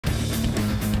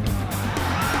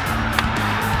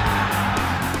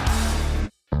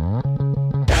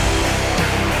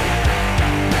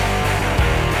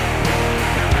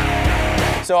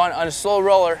So on a slow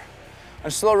roller,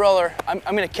 I'm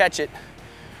gonna catch it,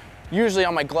 usually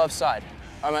on my glove side.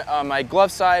 On my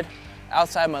glove side,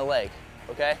 outside my leg,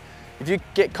 okay? If you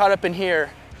get caught up in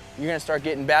here, you're gonna start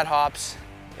getting bad hops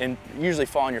and usually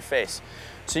fall on your face.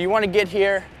 So you wanna get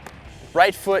here,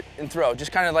 right foot and throw.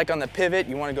 Just kind of like on the pivot,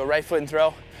 you wanna go right foot and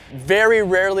throw. Very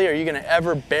rarely are you gonna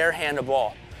ever bare hand a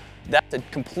ball. That's a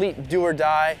complete do or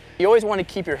die. You always wanna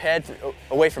keep your head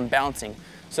away from bouncing.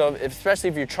 So especially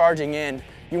if you're charging in,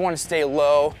 you wanna stay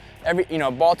low.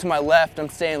 Ball to my left, I'm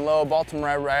staying low. Ball to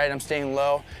my right, I'm staying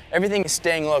low. Everything is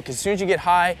staying low, because as soon as you get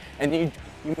high and you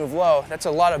move low, that's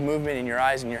a lot of movement in your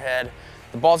eyes and your head.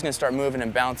 The ball's gonna start moving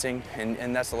and bouncing,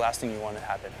 and that's the last thing you want to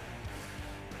happen.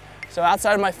 So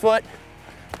outside of my foot,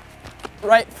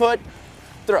 right foot,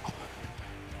 throw.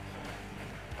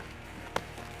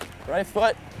 Right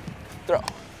foot, throw.